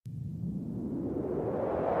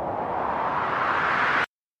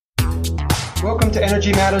Welcome to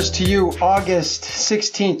Energy Matters to You, August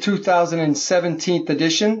 16, 2017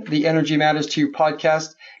 edition. The Energy Matters to You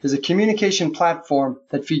podcast is a communication platform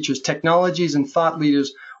that features technologies and thought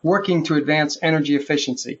leaders working to advance energy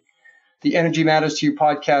efficiency. The Energy Matters to You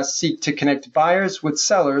podcast seek to connect buyers with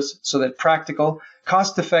sellers so that practical,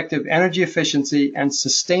 cost-effective energy efficiency and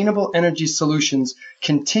sustainable energy solutions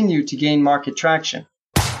continue to gain market traction.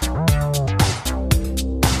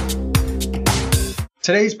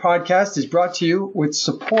 Today's podcast is brought to you with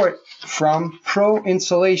support from Pro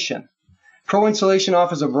Insulation. Pro Insulation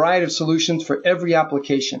offers a variety of solutions for every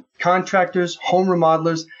application. Contractors, home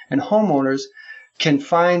remodelers, and homeowners can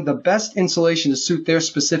find the best insulation to suit their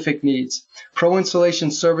specific needs. Pro Insulation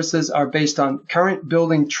services are based on current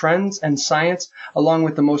building trends and science, along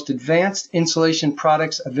with the most advanced insulation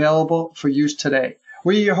products available for use today.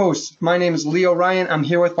 We're your hosts. My name is Leo Ryan. I'm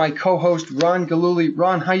here with my co-host, Ron Galuli.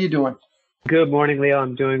 Ron, how you doing? Good morning, Leo.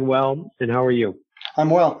 I'm doing well. And how are you? I'm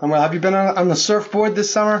well. Have you been on the surfboard this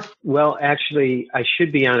summer? Well, actually, I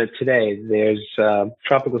should be on it today. There's a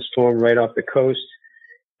tropical storm right off the coast,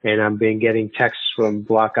 and I've been getting texts from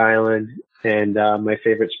Block Island, and my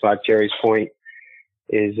favorite spot, Jerry's Point,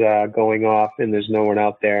 is going off, and there's no one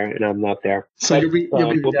out there, and I'm not there. So we'll be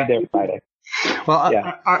there Friday. Well,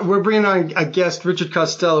 yeah. We're bringing on a guest, Richard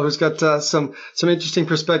Costello, who's got some interesting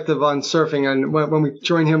perspective on surfing. And when we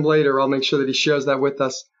join him later, I'll make sure that he shares that with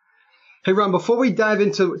us. Hey, Ron, before we dive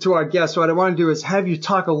into our guest, what I want to do is have you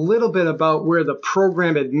talk a little bit about where the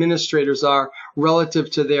program administrators are relative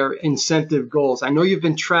to their incentive goals. I know you've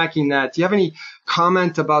been tracking that. Do you have any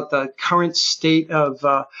comment about the current state of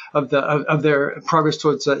their progress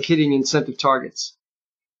towards hitting incentive targets?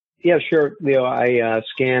 Yeah, sure, Leo. I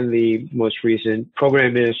scanned the most recent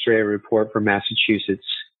program administrator report for Massachusetts.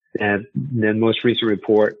 And the most recent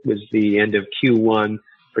report was the end of Q1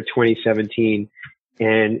 for 2017.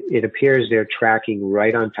 And it appears they're tracking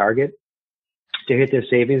right on target to hit their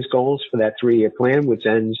savings goals for that 3-year plan, which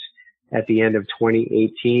ends at the end of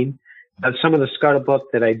 2018. Some of the scuttlebutt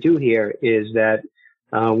that I do hear is that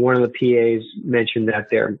one of the PAs mentioned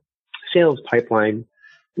that their sales pipeline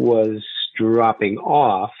was dropping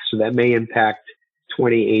off, so that may impact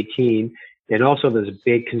 2018. And also there's a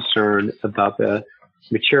big concern about the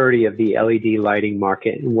maturity of the LED lighting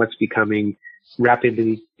market and what's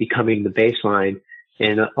rapidly becoming the baseline.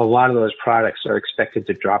 And a lot of those products are expected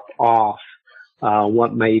to drop off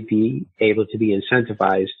what may be able to be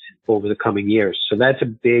incentivized over the coming years. So that's a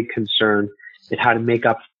big concern, and how to make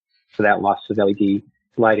up for that loss of LED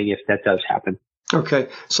lighting if that does happen. Okay,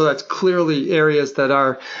 so that's clearly areas that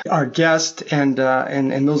our guest and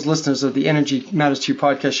those listeners of the Energy Matters to You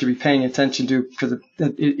podcast should be paying attention to, because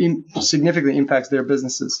it significantly impacts their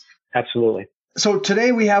businesses. Absolutely. So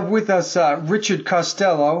today we have with us Richard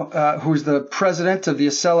Costello, who's the president of the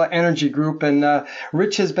Acela Energy Group. And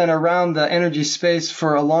Rich has been around the energy space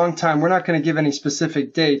for a long time. We're not going to give any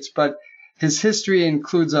specific dates, but his history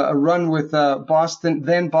includes a run with Boston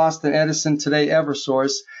Edison, today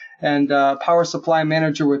Eversource, and power supply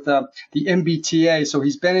manager with the MBTA. So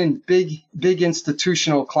he's been in big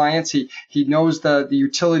institutional clients. He knows the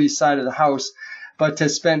utility side of the house, but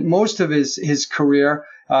has spent most of his career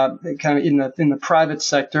kind of in the private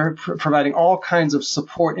sector, providing all kinds of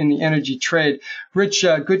support in the energy trade. Rich,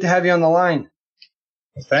 good to have you on the line.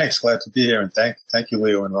 Thanks. Glad to be here. And thank you,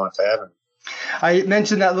 Leo and Ron, for having me. I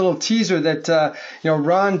mentioned that little teaser that,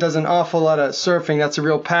 Ron does an awful lot of surfing. That's a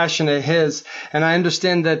real passion of his. And I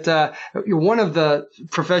understand that one of the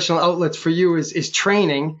professional outlets for you is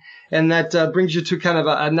training, and that brings you to kind of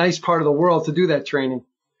a nice part of the world to do that training.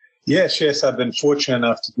 Yes. I've been fortunate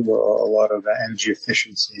enough to do a lot of energy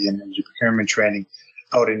efficiency and energy procurement training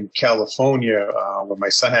out in California, where my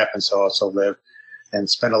son happens to also live, and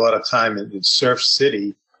spend a lot of time in Surf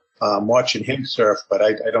City, watching him surf, but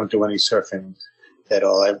I don't do any surfing at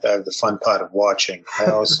all. I have the fun part of watching. I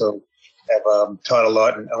also have taught a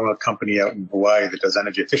lot and own a company out in Hawaii that does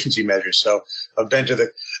energy efficiency measures. So I've been to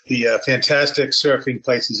the fantastic surfing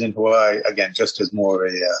places in Hawaii, again, just as more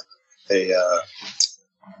of a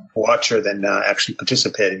watcher than actually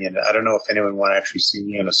participating in it. I don't know if anyone want to actually see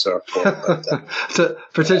me on a surfboard. But, it's a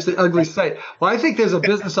potentially ugly sight. Well, I think there's a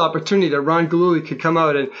business opportunity that Ron Galuli could come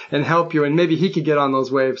out and help you, and maybe he could get on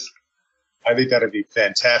those waves. I think that would be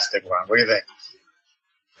fantastic, Ron. What do you think?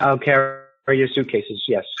 I'll carry your suitcases,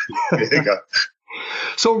 yes. There you go.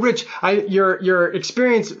 So, Rich, your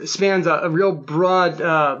experience spans a real broad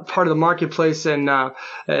part of the marketplace and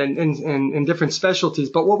different specialties.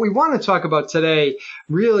 But what we want to talk about today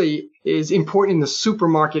really is important in the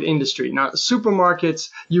supermarket industry. Now, supermarkets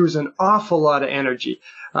use an awful lot of energy.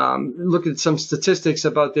 Look at some statistics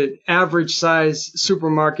about the average size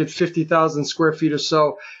supermarket, 50,000 square feet or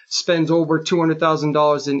so, spends over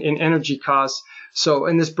 $200,000 in energy costs. So,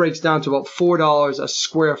 and this breaks down to about $4 a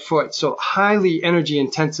square foot. So highly energy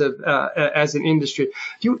intensive as an industry.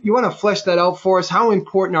 You want to flesh that out for us? How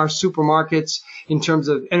important are supermarkets in terms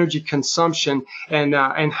of energy consumption, and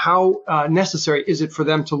how necessary is it for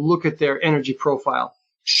them to look at their energy profile?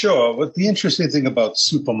 Sure. What the interesting thing about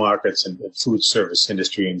supermarkets and food service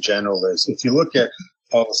industry in general is, if you look at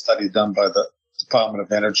all the studies done by the Department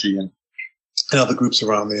of Energy and other groups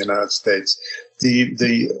around the United States,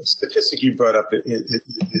 the statistic you brought up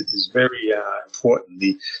is very important.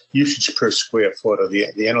 The usage per square foot, or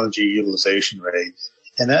the energy utilization rate,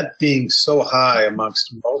 and that being so high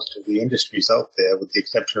amongst most of the industries out there, with the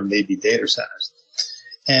exception of maybe data centers.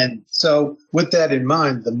 And so with that in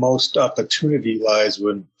mind, the most opportunity lies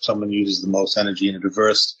when someone uses the most energy in a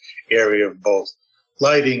diverse area of both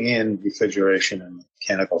lighting and refrigeration and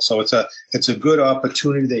mechanical. So it's a good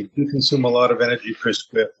opportunity. They do consume a lot of energy per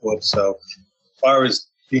square foot. So as far as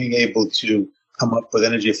being able to come up with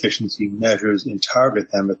energy efficiency measures and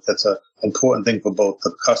target them, that's an important thing for both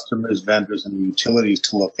the customers, vendors, and the utilities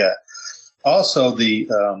to look at. Also, the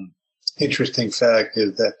interesting fact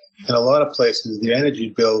is that in a lot of places, the energy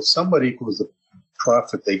bill somewhat equals the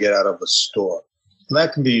profit they get out of a store. And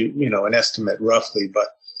that can be, an estimate roughly, but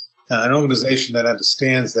an organization that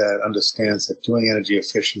understands that doing energy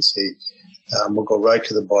efficiency will go right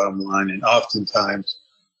to the bottom line, and oftentimes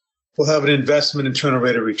will have an investment internal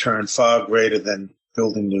rate of return far greater than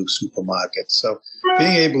building new supermarkets. So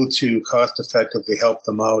being able to cost effectively help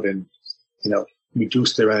them out and,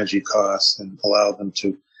 reduce their energy costs and allow them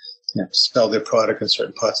to sell their product in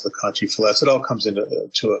certain parts of the country for less, it all comes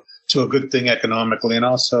into a good thing economically, and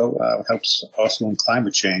also helps also in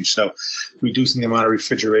climate change. So reducing the amount of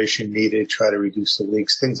refrigeration needed, try to reduce the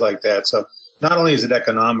leaks, things like that. So not only is it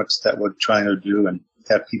economics that we're trying to do and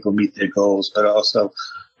have people meet their goals, but also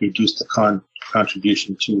reduce the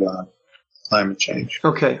contribution to climate change.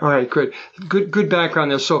 Okay. All right. Good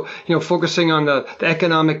background there. So, focusing on the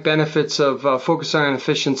economic benefits of focusing on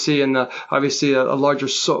efficiency, and obviously a larger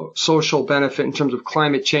social benefit in terms of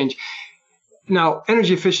climate change. Now,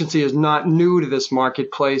 energy efficiency is not new to this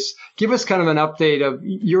marketplace. Give us kind of an update of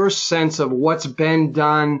your sense of what's been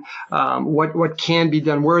done, what can be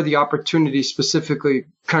done, where are the opportunities specifically,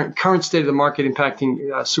 current state of the market impacting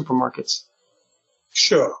supermarkets.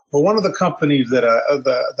 Sure. Well, one of the companies that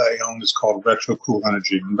I own is called RetroCool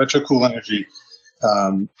Energy. And RetroCool Energy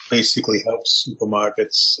basically helps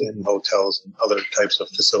supermarkets and hotels and other types of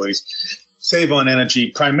facilities save on energy,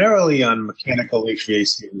 primarily on mechanical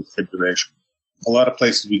HVAC and refrigeration. A lot of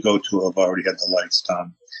places we go to have already had the lights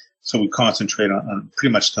done, so we concentrate on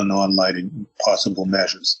pretty much the non-lighting possible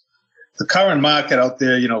measures. The current market out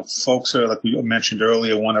there, folks are, like we mentioned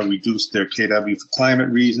earlier, want to reduce their KW for climate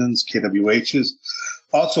reasons, KWHs.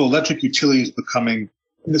 Also, electric utilities becoming,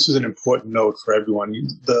 and this is an important note for everyone,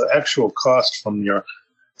 the actual cost from your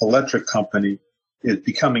electric company is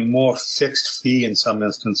becoming more fixed fee in some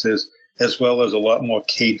instances, as well as a lot more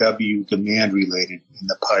KW demand related in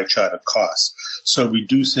the pie chart of costs. So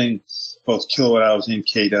reducing both kilowatt hours and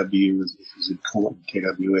KW is important,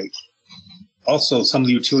 KWH. Also, some of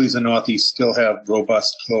the utilities in the Northeast still have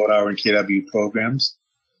robust kilowatt hour and KW programs.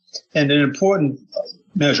 And an important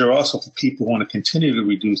measure also for people who want to continue to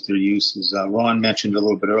reduce their use is, Ron mentioned a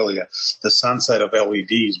little bit earlier, the sunset of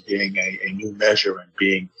LEDs being a new measure and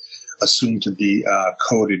being assumed to be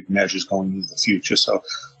coded measures going into the future. So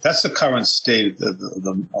that's the current state of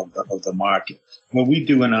the market. What we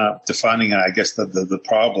do in defining, I guess, the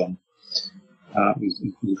problem is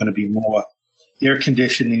going to be more air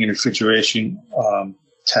conditioning and refrigeration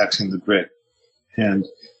taxing the grid. And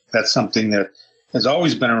that's something that has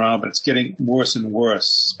always been around, but it's getting worse and worse,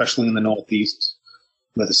 especially in the Northeast,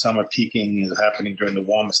 where the summer peaking is happening during the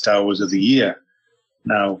warmest hours of the year.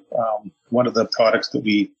 Now, one of the products that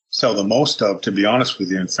we sell the most of, to be honest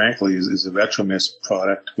with you, and frankly, is the RetroMist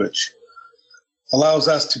product, which allows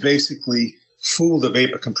us to basically fool the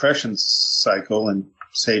vapor compression cycle and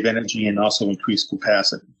save energy and also increase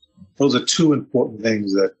capacity. Those are two important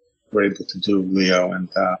things that we're able to do, Leo, and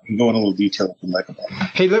can go in a little detail if you'd like about it.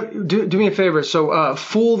 Hey, do me a favor. So,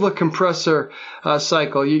 fool the compressor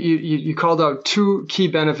cycle. You called out two key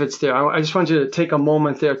benefits there. I just want you to take a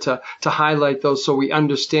moment there to highlight those so we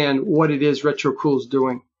understand what it is RetroCool is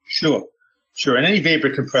doing. Sure. Sure. And any vapor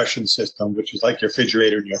compression system, which is like your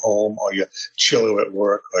refrigerator in your home or your chiller at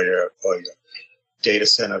work or your data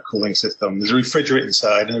center cooling system, there's a refrigerant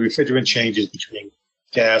inside, and the refrigerant changes between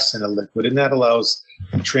gas and a liquid, and that allows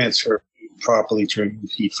the transfer properly to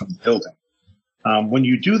remove heat from the building. When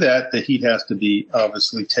you do that, the heat has to be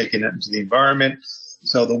obviously taken into the environment.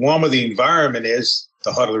 So the warmer the environment is,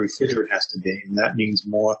 the hotter the refrigerant has to be, and that means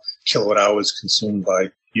more kilowatt hours consumed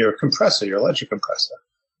by your compressor, your electric compressor.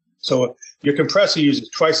 So your compressor uses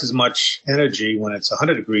twice as much energy when it's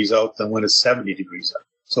 100 degrees out than when it's 70 degrees out.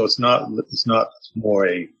 So it's not more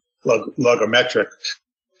a logarithmic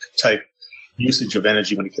type usage of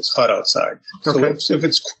energy when it gets hot outside. Okay. So if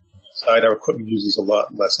it's outside, our equipment uses a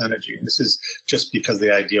lot less energy. And this is just because of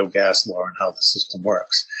the ideal gas law and how the system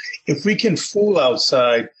works. If we can fool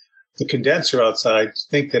outside, the condenser outside,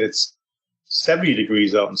 think that it's 70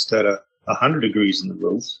 degrees out instead of 100 degrees in the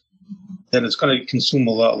roof, then it's going to consume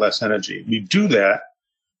a lot less energy. We do that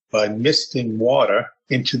by misting water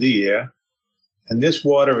into the air. And this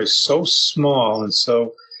water is so small and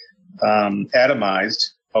so atomized,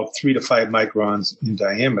 about 3 to 5 microns in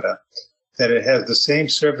diameter, that it has the same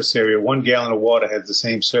surface area. 1 gallon of water has the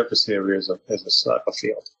same surface area as a soccer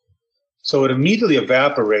field. So it immediately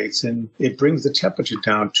evaporates, and it brings the temperature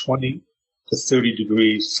down 20 to 30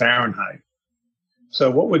 degrees Fahrenheit. So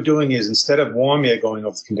what we're doing is, instead of warm air going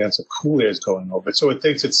over the condenser, cool air is going over it. So it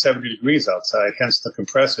thinks it's 70 degrees outside. Hence, the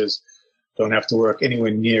compressors don't have to work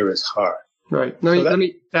anywhere near as hard. Right. Let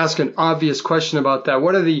me ask an obvious question about that.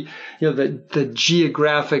 What are the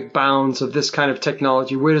geographic bounds of this kind of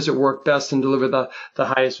technology? Where does it work best and deliver the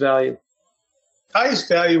highest value? Highest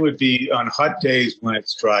value would be on hot days when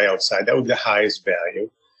it's dry outside. That would be the highest value.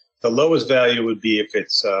 The lowest value would be if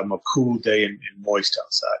it's a cool day and moist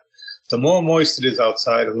outside. The more moist it is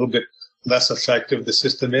outside, a little bit less effective the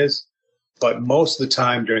system is. But most of the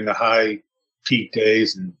time during the high peak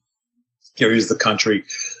days and areas of the country,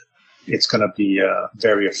 it's going to be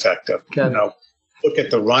very effective. Okay. Look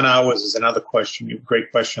at the run hours is another question.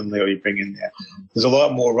 Great question, Leo, you bring in there. There's a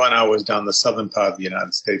lot more run hours down the southern part of the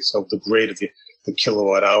United States, so the greater the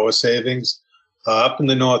kilowatt hour savings. Up in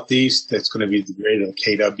the Northeast, it's going to be the greater the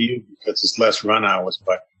KW because it's less run hours,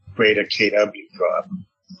 but greater KW drop,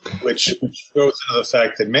 which goes to the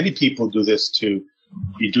fact that many people do this to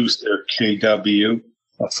reduce their KW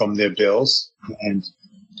from their bills, and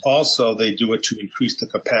also they do it to increase the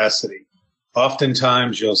capacity.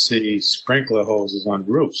 Oftentimes you'll see sprinkler hoses on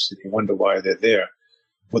roofs, and you wonder why they're there.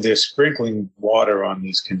 Well, they're sprinkling water on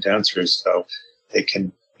these condensers so they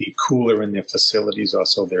can be cooler in their facilities,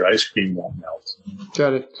 also their ice cream won't melt.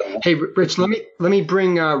 Got it. Hey, Rich, let me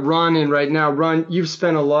bring Ron in right now. Ron, you've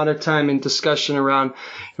spent a lot of time in discussion around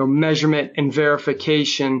measurement and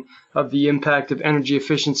verification of the impact of energy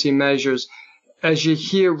efficiency measures. As you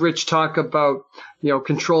hear Rich talk about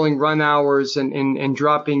controlling run hours and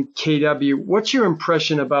dropping KW, what's your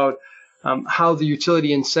impression about how the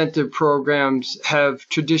utility incentive programs have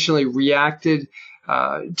traditionally reacted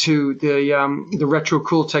to the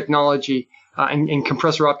retro-cool technology and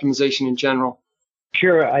compressor optimization in general?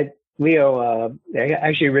 Sure. Leo,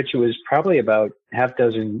 actually, Rich, it was probably about half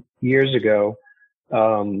dozen years ago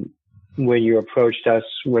when you approached us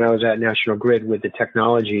when I was at National Grid with the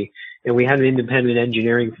technology, and we had an independent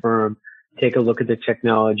engineering firm take a look at the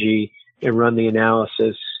technology and run the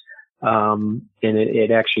analysis, and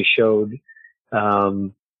it actually showed,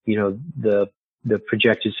 the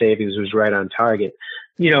projected savings was right on target.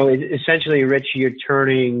 Essentially, Rich, you're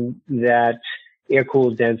turning that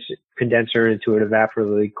air-cooled condenser into an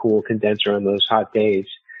evaporatively cool condenser on those hot days.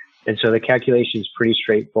 And so the calculation is pretty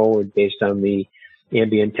straightforward based on the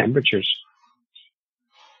ambient temperatures.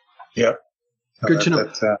 Yeah. Good to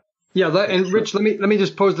know. And Rich, let me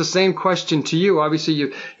just pose the same question to you. Obviously,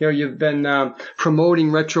 you've been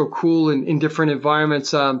promoting retro-cool in different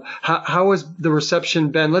environments. How has the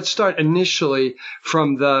reception been? Let's start initially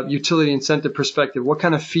from the utility incentive perspective. What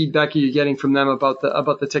kind of feedback are you getting from them about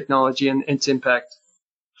the technology and its impact?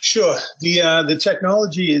 Sure. The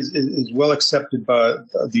technology is well accepted by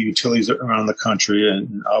the utilities around the country,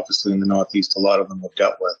 and obviously in the Northeast, a lot of them have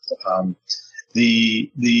dealt with.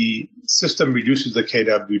 The system reduces the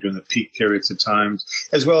KW during the peak periods of times,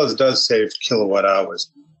 as well as does save kilowatt hours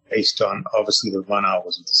based on, obviously, the run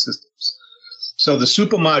hours of the systems. So the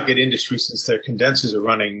supermarket industry, since their condensers are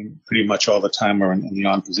running pretty much all the time or in the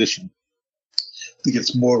on position, it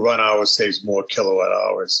gets more run hours, saves more kilowatt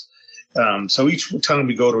hours. So each time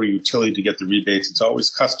we go to a utility to get the rebates, it's always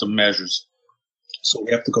custom measures. So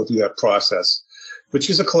we have to go through that process, which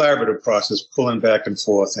is a collaborative process, pulling back and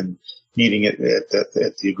forth and meeting it at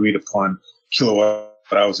the agreed upon kilowatt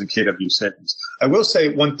hours in KW savings. I will say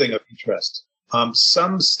one thing of interest.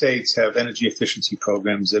 Some states have energy efficiency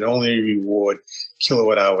programs that only reward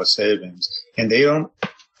kilowatt hour savings, and they don't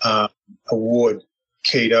award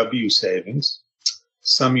KW savings.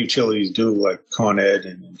 Some utilities do, like Con Ed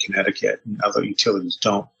and Connecticut, and other utilities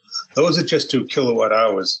don't. Those are just 2 kilowatt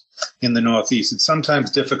hours in the Northeast. It's sometimes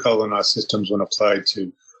difficult in our systems when applied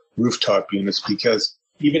to rooftop units because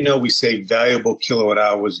even though we save valuable kilowatt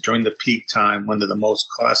hours during the peak time when they're the most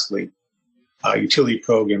costly, utility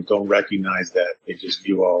programs don't recognize that. They just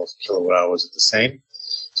view all kilowatt hours as the same.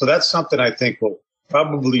 So that's something I think will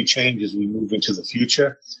probably change as we move into the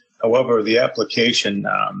future. However, the application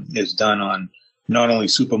is done on not only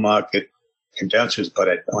supermarket condensers, but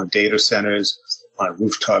on data centers, on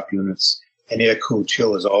rooftop units, and air-cooled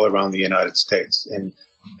chillers all around the United States, and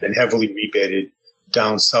been heavily rebated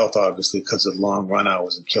down south, obviously, because of long run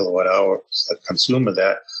hours and kilowatt hours that consume of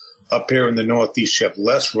that. Up here in the Northeast, you have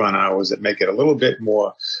less run hours that make it a little bit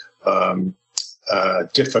more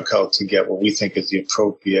difficult to get what we think is the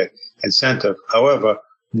appropriate incentive. However,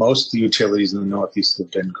 most of the utilities in the Northeast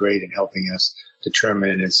have been great in helping us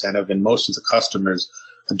determine an incentive, and most of the customers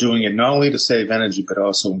are doing it not only to save energy, but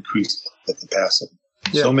also increase the capacity.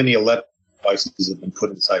 Yeah. So many electric devices have been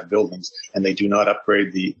put inside buildings, and they do not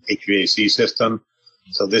upgrade the HVAC system.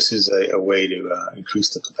 So this is a way to increase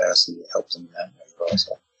the capacity to help them in that measure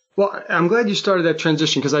also. Well, I'm glad you started that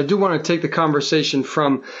transition because I do want to take the conversation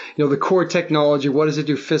from, the core technology, what does it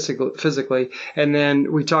do physically, and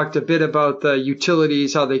then we talked a bit about the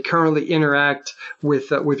utilities, how they currently interact with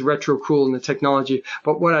RetroCool and the technology.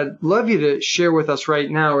 But what I'd love you to share with us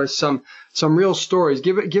right now is some real stories.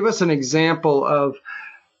 Give us an example of,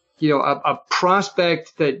 a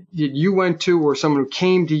prospect that you went to or someone who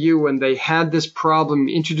came to you and they had this problem,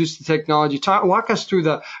 introduced the technology. Walk us through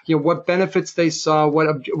the, what benefits they saw,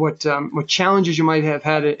 what challenges you might have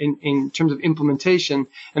had in terms of implementation,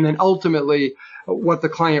 and then ultimately what the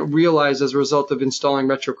client realized as a result of installing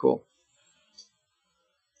RetroCool.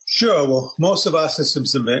 Sure. Well, most of our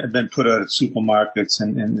systems have been put out at supermarkets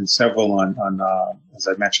and several on as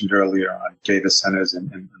I mentioned earlier, on data centers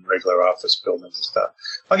and regular office buildings and stuff.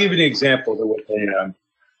 I'll give you an example. There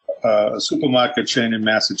was a supermarket chain in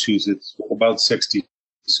Massachusetts with about 60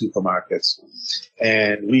 supermarkets,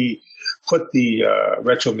 and we put the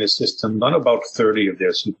RetroMist system on about 30 of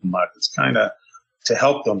their supermarkets, kind of to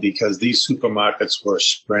help them because these supermarkets were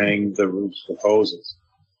spraying the roofs with hoses.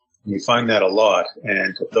 We find that a lot,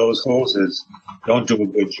 and those hoses don't do a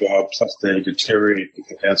good job, plus they deteriorate the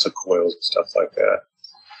condenser coils and stuff like that.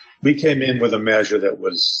 We came in with a measure that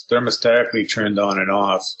was thermostatically turned on and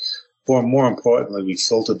off, or more importantly, we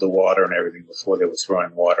filtered the water and everything before they were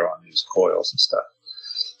throwing water on these coils and stuff.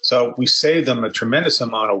 So we saved them a tremendous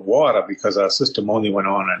amount of water because our system only went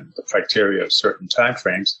on in the criteria of certain time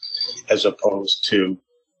frames, as opposed to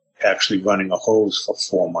actually running a hose for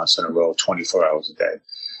 4 months in a row, 24 hours a day.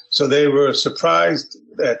 So they were surprised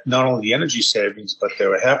at not only the energy savings, but they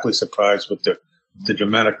were happily surprised with the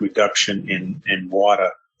dramatic reduction in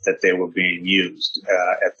water that they were being used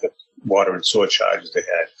at the water and sewer charges they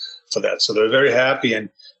had for that. So they were very happy. And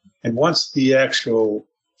once the actual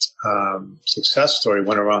success story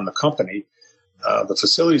went around the company, the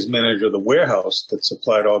facilities manager of the warehouse that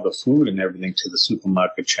supplied all the food and everything to the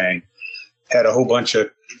supermarket chain had a whole bunch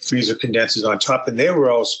of freezer condensers on top, and they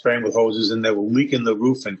were all spraying with hoses, and they were leaking the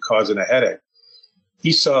roof and causing a headache.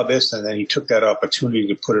 He saw this, and then he took that opportunity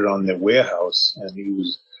to put it on their warehouse, and he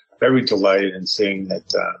was very delighted in seeing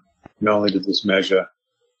that not only did this measure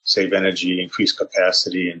save energy, increase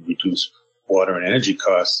capacity, and reduce water and energy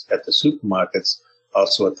costs at the supermarkets,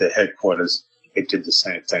 also at their headquarters, it did the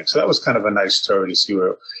same thing. So that was kind of a nice story to see where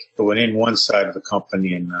it went in one side of the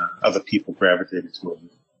company and other people gravitated to it.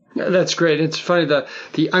 That's great. It's funny,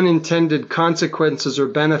 the unintended consequences or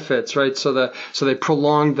benefits, right? So they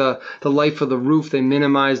prolong the life of the roof. They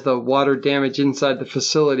minimize the water damage inside the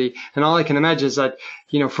facility. And all I can imagine is that,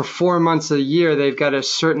 for 4 months of the year, they've got a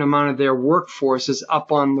certain amount of their workforce is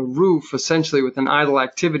up on the roof, essentially with an idle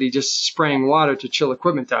activity, just spraying water to chill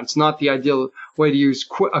equipment down. It's not the ideal way to use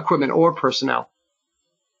equipment or personnel.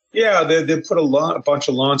 Yeah, they put a bunch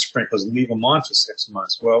of lawn sprinklers and leave them on for 6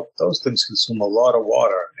 months. Well, those things consume a lot of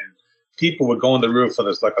water, and people would go on the roof and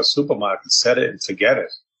it's like a supermarket, set it and forget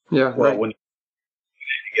it. Yeah. Well, right. When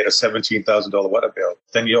you get a $17,000 water bill,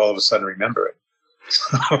 then you all of a sudden remember it.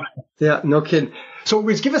 Yeah, no kidding. So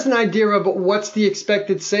give us an idea of what's the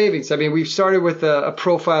expected savings. I mean, we've started with a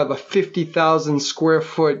profile of a 50,000 square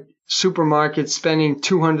foot supermarket spending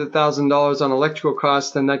 $200,000 on electrical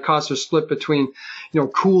costs, and that costs are split between,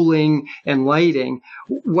 cooling and lighting.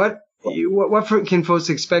 What can folks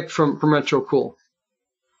expect from RetroCool?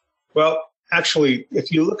 Well, actually,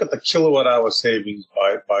 if you look at the kilowatt hour savings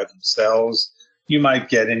by themselves, you might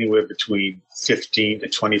get anywhere between $15,000 to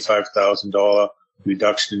 $25,000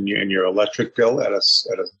 reduction in your electric bill at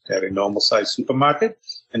a normal size supermarket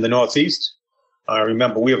in the Northeast.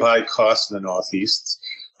 Remember, we have high costs in the Northeast.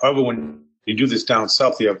 However, when you do this down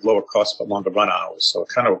south, you have lower costs but longer run hours, so it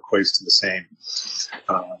kind of equates to the same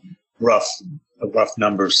rough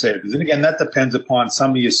number of savings. And again, that depends upon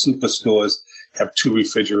some of your superstores have 2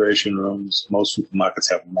 refrigeration rooms. Most supermarkets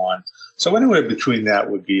have 1. So anywhere between that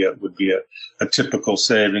would be a typical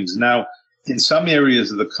savings. Now, in some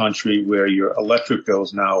areas of the country where your electric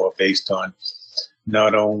bills now are based on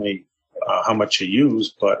not only how much you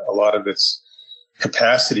use, but a lot of it's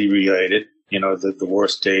capacity related, the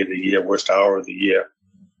worst day of the year, worst hour of the year.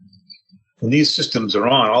 When these systems are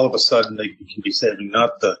on, all of a sudden they can be saving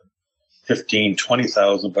not the $15,000,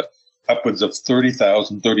 $20,000, but upwards of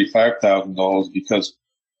 $30,000, $35,000 because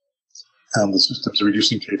the systems are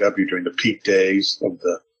reducing kW during the peak days of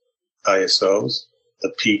the ISOs,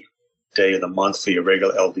 the peak day of the month for your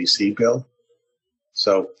regular LDC bill.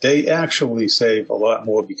 So they actually save a lot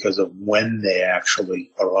more because of when they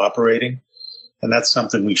actually are operating. And that's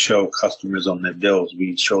something we show customers on their bills.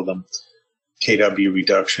 We show them kW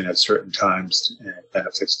reduction at certain times, and it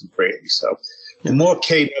benefits them greatly. So the more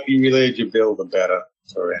kW related your bill, the better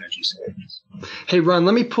for energy savings. Hey, Ron,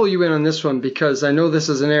 let me pull you in on this one because I know this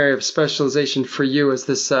is an area of specialization for you as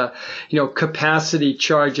this, capacity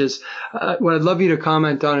charges. What I'd love you to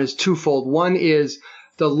comment on is twofold. One is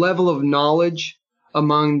the level of knowledge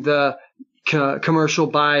among the commercial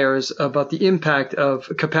buyers about the impact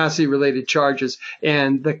of capacity related charges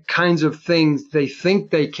and the kinds of things they think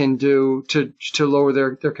they can do to lower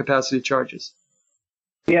their capacity charges.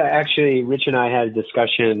 Yeah, actually, Rich and I had a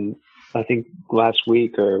discussion, I think last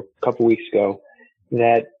week or a couple weeks ago,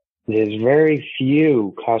 that there's very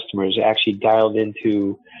few customers actually dialed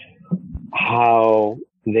into how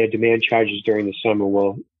their demand charges during the summer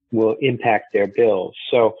will impact their bills.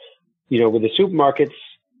 So, with the supermarkets,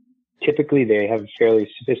 typically they have a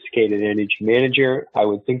fairly sophisticated energy manager. I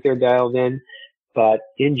would think they're dialed in. But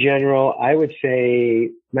in general, I would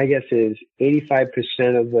say my guess is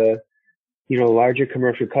 85% of the, larger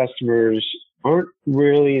commercial customers aren't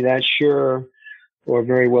really that sure or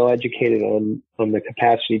very well educated on the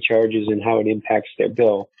capacity charges and how it impacts their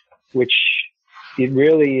bill, which it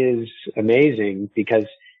really is amazing because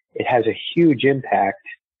it has a huge impact.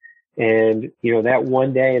 And, that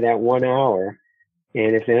one day, that 1 hour,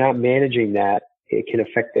 and if they're not managing that, it can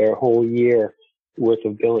affect their whole year worth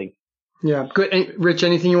of billing. Yeah, good. And Rich,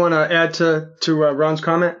 anything you want to add to Ron's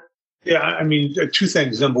comment? Yeah, I mean, 2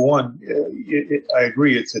 things. Number one, I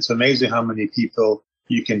agree. It's amazing how many people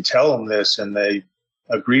you can tell them this and they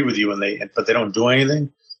agree with you, but they don't do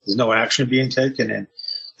anything. There's no action being taken, and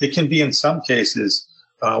it can be in some cases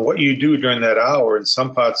what you do during that hour in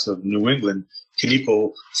some parts of New England can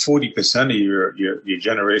equal 40% of your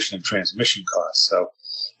generation and transmission costs. So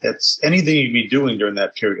it's anything you be doing during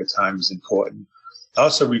that period of time is important.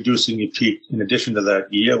 Also reducing your peak, in addition to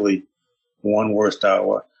that yearly 1 worst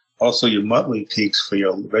hour, also your monthly peaks for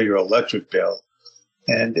your regular electric bill.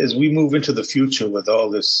 And as we move into the future with all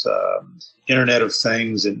this Internet of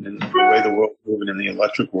Things and the way the world's moving in the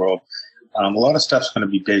electric world, a lot of stuff's going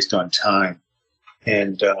to be based on time.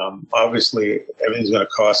 And obviously, everything's going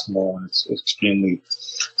to cost more when it's extremely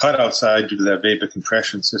hot outside due to that vapor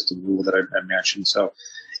compression system rule that I mentioned. So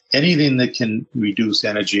anything that can reduce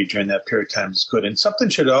energy during that period of time is good. And something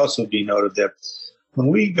should also be noted that when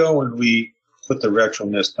we go and we put the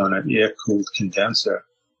retro-mist on an air-cooled condenser,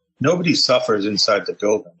 nobody suffers inside the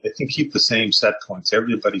building. They can keep the same set points.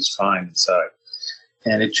 Everybody's fine inside.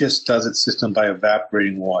 And it just does its system by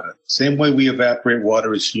evaporating water. Same way we evaporate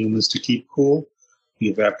water as humans to keep cool. We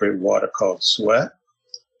evaporate water called sweat.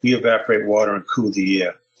 We evaporate water and cool the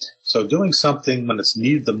air. So doing something when it's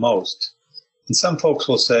needed the most. And some folks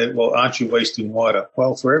will say, well, aren't you wasting water?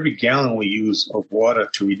 Well, for every gallon we use of water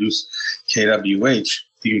to reduce kWh,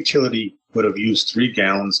 the utility would have used 3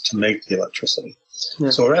 gallons to make the electricity. Yeah.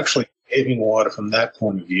 So we're actually saving water from that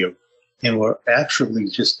point of view. And we're actually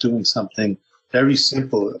just doing something very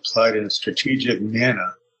simple, applied in a strategic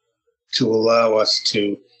manner to allow us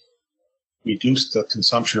to reduce the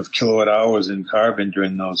consumption of kilowatt hours in carbon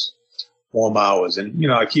during those warm hours. And,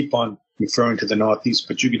 I keep on referring to the Northeast,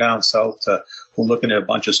 but you get down south, we're looking at a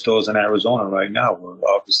bunch of stores in Arizona right now. We're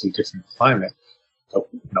obviously different climate, but,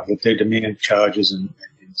 with their demand charges and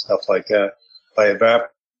stuff like that, by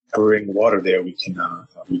evaporating water there, we can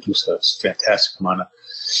reduce a fantastic amount of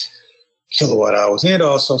kilowatt hours and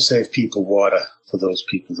also save people water for those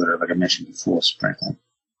people that are, like I mentioned before, sprinkling.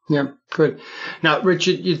 Yeah, good. Now,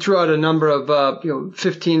 Richard, you threw out a number of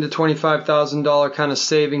 $15,000 to $25,000 kind of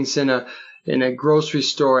savings in a grocery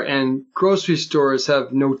store, and grocery stores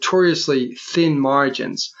have notoriously thin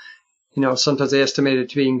margins. Sometimes they estimate it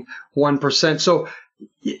to being 1%. So,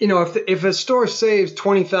 if a store saves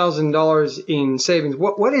 $20,000 in savings,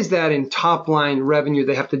 what is that in top line revenue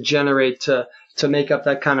they have to generate to make up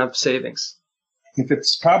that kind of savings? If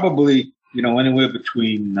it's probably anywhere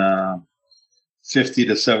between $50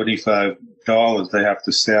 to $75 they have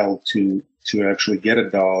to sell to actually get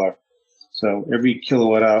 $1. So every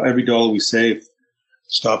kilowatt hour, every dollar we save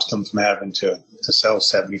stops them from having to sell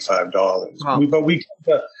 $75. Wow.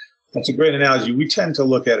 But that's a great analogy. We tend to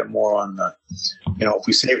look at it more on the, if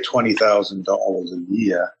we save $20,000 a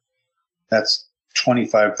year, that's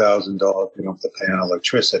 $25,000 we don't have to pay on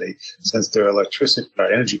electricity. Since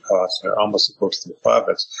our energy costs are almost equal to the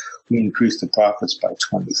profits, we increase the profits by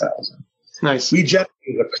 $20,000. Nice. We generally,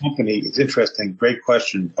 as a company, it's interesting. Great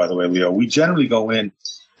question, by the way, Leo. We generally go in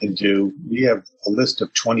and we have a list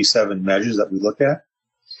of 27 measures that we look at.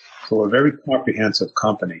 So we're a very comprehensive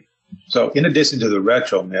company. So in addition to the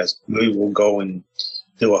retromist, we will go and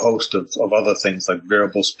do a host of other things like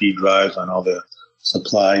variable speed drives on all the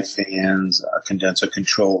supply fans, condenser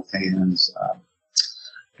control fans,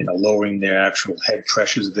 lowering their actual head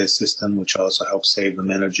pressures of their system, which also helps save them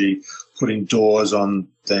energy, putting doors on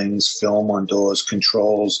things, film on doors,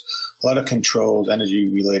 controls, a lot of controls,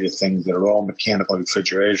 energy-related things that are all mechanical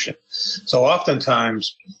refrigeration. So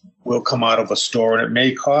oftentimes we'll come out of a store and it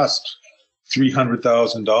may cost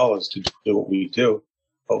 $300,000 to do what we do,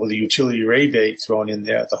 but with a utility rebate thrown in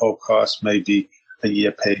there, the whole cost may be a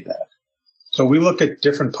year payback. So we look at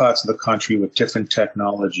different parts of the country with different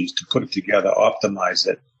technologies to put it together, optimize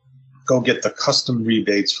it, go get the custom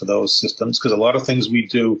rebates for those systems, because a lot of things we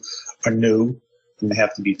do are new and they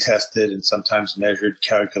have to be tested and sometimes measured,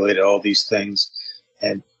 calculated, all these things,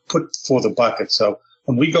 and put for the bucket. So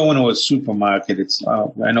when we go into a supermarket,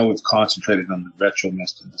 I know we've concentrated on the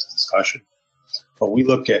retromist in this discussion, but we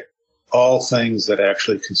look at all things that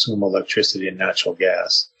actually consume electricity and natural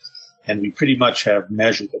gas. And we pretty much have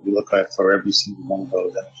measures that we look at for every single one of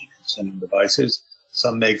those energy consuming devices.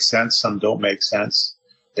 Some make sense, some don't make sense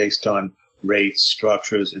based on rates,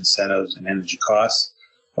 structures, incentives, and energy costs.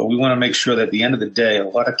 But we want to make sure that at the end of the day, in a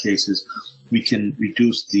lot of cases, we can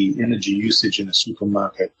reduce the energy usage in a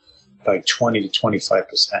supermarket by 20 to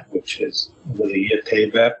 25%, which is with a year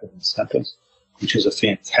payback with incentives, which is a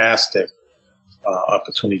fantastic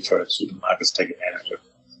opportunity for supermarkets to take advantage of.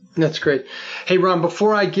 That's great. Hey, Ron,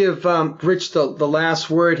 before I give Rich the last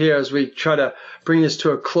word here as we try to bring this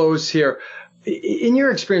to a close here, in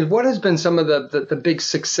your experience, what has been some of the big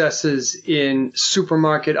successes in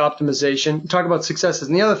supermarket optimization? Talk about successes.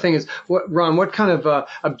 And the other thing is, Ron, what kind of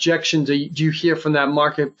objection do you hear from that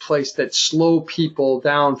marketplace that slow people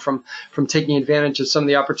down from taking advantage of some of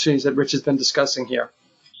the opportunities that Rich has been discussing here?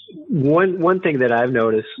 One thing that I've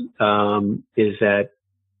noticed is that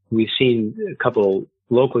we've seen a couple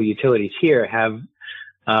local utilities here have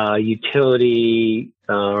utility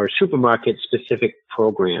or supermarket specific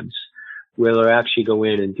programs where they'll actually go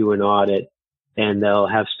in and do an audit and they'll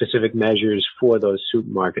have specific measures for those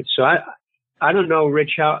supermarkets. So I don't know,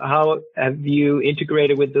 Rich, how have you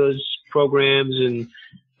integrated with those programs and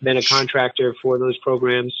been a contractor for those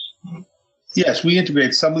programs? Yes, we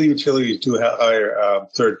integrate. Some of the utilities do hire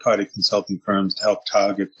third-party consulting firms to help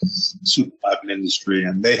target the supermarket industry,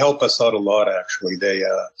 and they help us out a lot, actually. They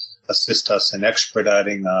assist us in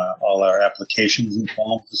expediting all our applications and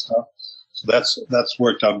forms and stuff. So that's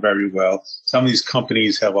worked out very well. Some of these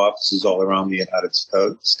companies have offices all around the United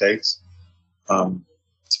States, and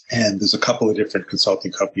there's a couple of different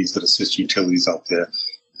consulting companies that assist utilities out there.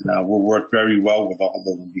 And we'll work very well with all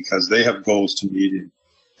of them because they have goals to meet, and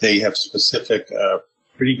they have specific,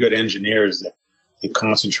 pretty good engineers that they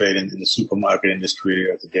concentrate in the supermarket industry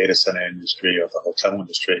or the data center industry or the hotel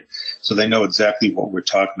industry. So they know exactly what we're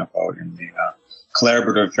talking about. And the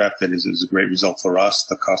collaborative method is a great result for us,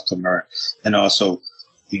 the customer, and also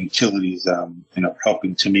the utilities,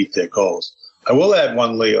 helping to meet their goals. I will add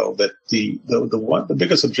one, Leo, that the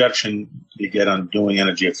biggest objection you get on doing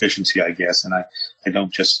energy efficiency, I guess, and I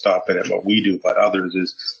don't just stop it at what we do, but others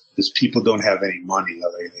is people don't have any money.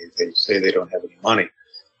 They say they don't have any money.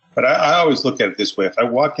 But I always look at it this way. If I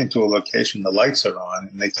walk into a location, the lights are on,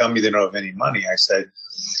 and they tell me they don't have any money, I said,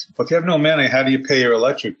 well, if you have no money, how do you pay your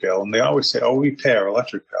electric bill? And they always say, oh, we pay our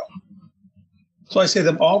electric bill. So I say to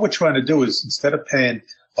them, all we're trying to do is, instead of paying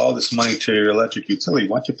all this money to your electric utility,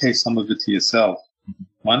 why don't you pay some of it to yourself?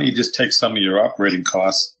 Why don't you just take some of your operating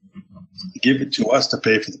costs give it to us to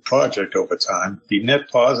pay for the project over time, be net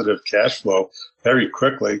positive cash flow very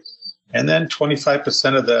quickly, and then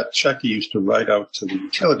 25% of that check you used to write out to the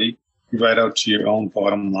utility, you write out to your own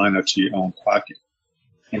bottom line or to your own pocket.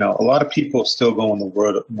 You know, a lot of people still go in the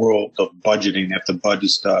world of budgeting. They have to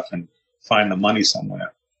budget stuff and find the money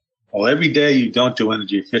somewhere. Well, every day you don't do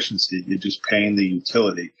energy efficiency, you're just paying the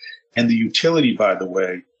utility. And the utility, by the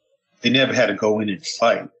way, they never had to go in and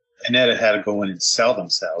fight. They never had to go in and sell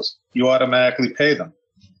themselves. You automatically pay them.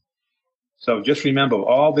 So just remember,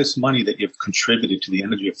 all this money that you've contributed to the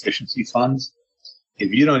energy efficiency funds,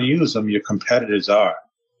 if you don't use them, your competitors are.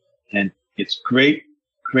 And it's great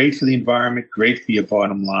for the environment, great for your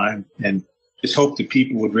bottom line. And just hope that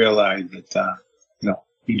people would realize that,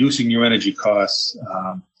 reducing your energy costs,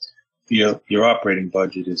 your operating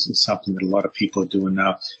budget is something that a lot of people are doing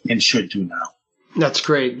now and should do now. That's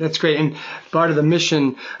great. That's great. And part of the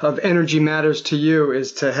mission of Energy Matters to You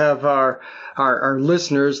is to have our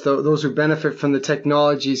listeners, those who benefit from the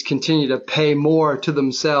technologies, continue to pay more to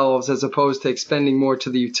themselves as opposed to expending more to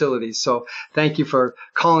the utilities. So thank you for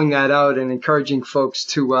calling that out and encouraging folks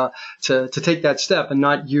to take that step and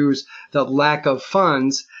not use the lack of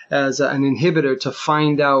funds as an inhibitor to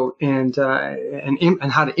find out and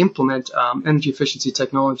how to implement energy efficiency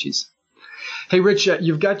technologies. Hey, Rich,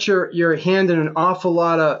 you've got your hand in an awful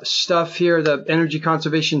lot of stuff here, the energy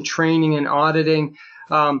conservation training and auditing.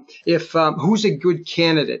 Who's a good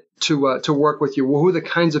candidate to work with you? Well, who are the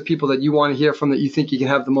kinds of people that you want to hear from that you think you can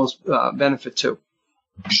have the most benefit to?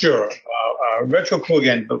 Sure. RetroCool,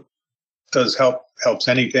 again, helps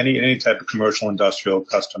any type of commercial industrial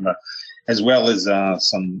customer, as well as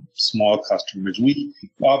some small customers. We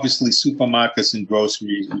obviously, supermarkets and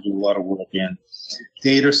groceries, we do a lot of work in.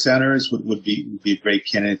 Data centers would be a great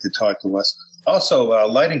candidate to talk to us. Also,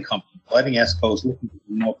 lighting companies, lighting ESCOs looking to be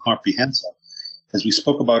more comprehensive. As we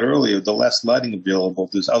spoke about earlier, the less lighting available,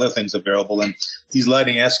 there's other things available, and these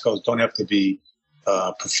lighting ESCOs don't have to be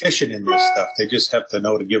proficient in this stuff. They just have to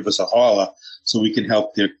know to give us a holler so we can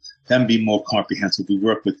help them be more comprehensive. We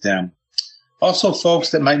work with them. Also, folks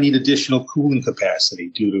that might need additional cooling capacity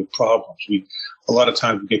due to problems. A lot of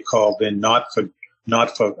times we get called in not for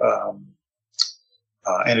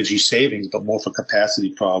energy savings, but more for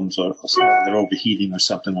capacity problems or they're overheating or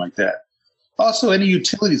something like that. Also, any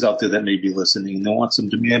utilities out there that may be listening and they want some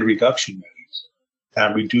demand reduction measures,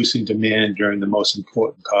 reducing demand during the most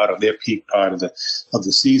important part of their peak part of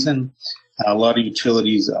the season. A lot of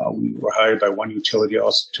utilities, we were hired by one utility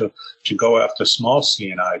also to go after small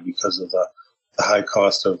C&I because of the high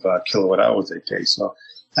cost of kilowatt hours they pay. So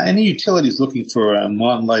any utilities looking for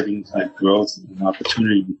non-lighting type growth and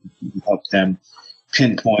opportunity, we can help them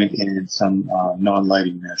pinpoint in some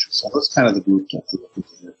non-lighting measures. So that's kind of the group that we're looking to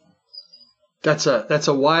hear from. That's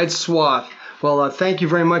a wide swath. Well, thank you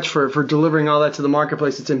very much for delivering all that to the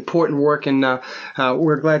marketplace. It's important work, and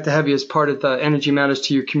we're glad to have you as part of the Energy Matters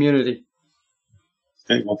to You community.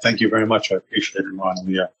 Okay, well, thank you very much. I appreciate it, Ron.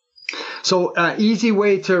 So easy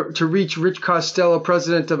way to reach Rich Costello,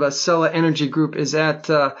 president of Acela Energy Group, is at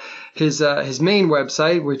his main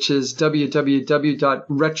website, which is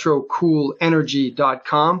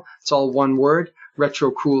www.retrocoolenergy.com. It's all one word,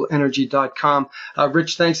 retrocoolenergy.com.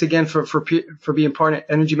 Rich, thanks again for being part of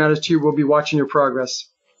Energy Matters to You. We'll be watching your progress.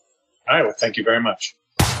 All right. Well, thank you very much.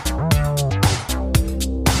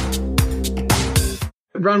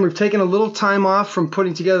 Ron, we've taken a little time off from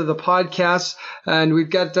putting together the podcast, and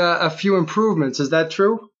we've got a few improvements. Is that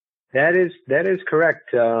true? That is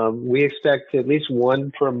correct. We expect at least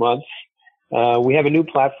one per month. We have a new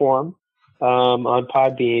platform on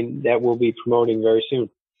Podbean that we'll be promoting very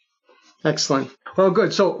soon. Excellent. Well,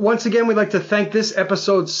 good. So once again, we'd like to thank this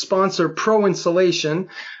episode's sponsor, Pro Insulation.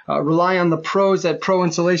 Rely on the pros at Pro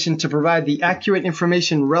Insulation to provide the accurate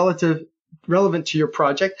information relevant to your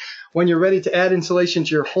project. When you're ready to add insulation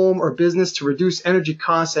to your home or business to reduce energy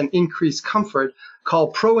costs and increase comfort,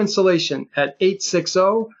 call Pro Insulation at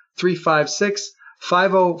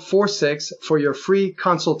 860-356-5046 for your free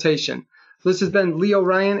consultation. This has been Leo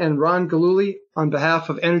Ryan and Ron Galuli on behalf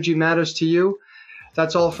of Energy Matters to You.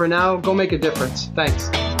 That's all for now. Go make a difference. Thanks.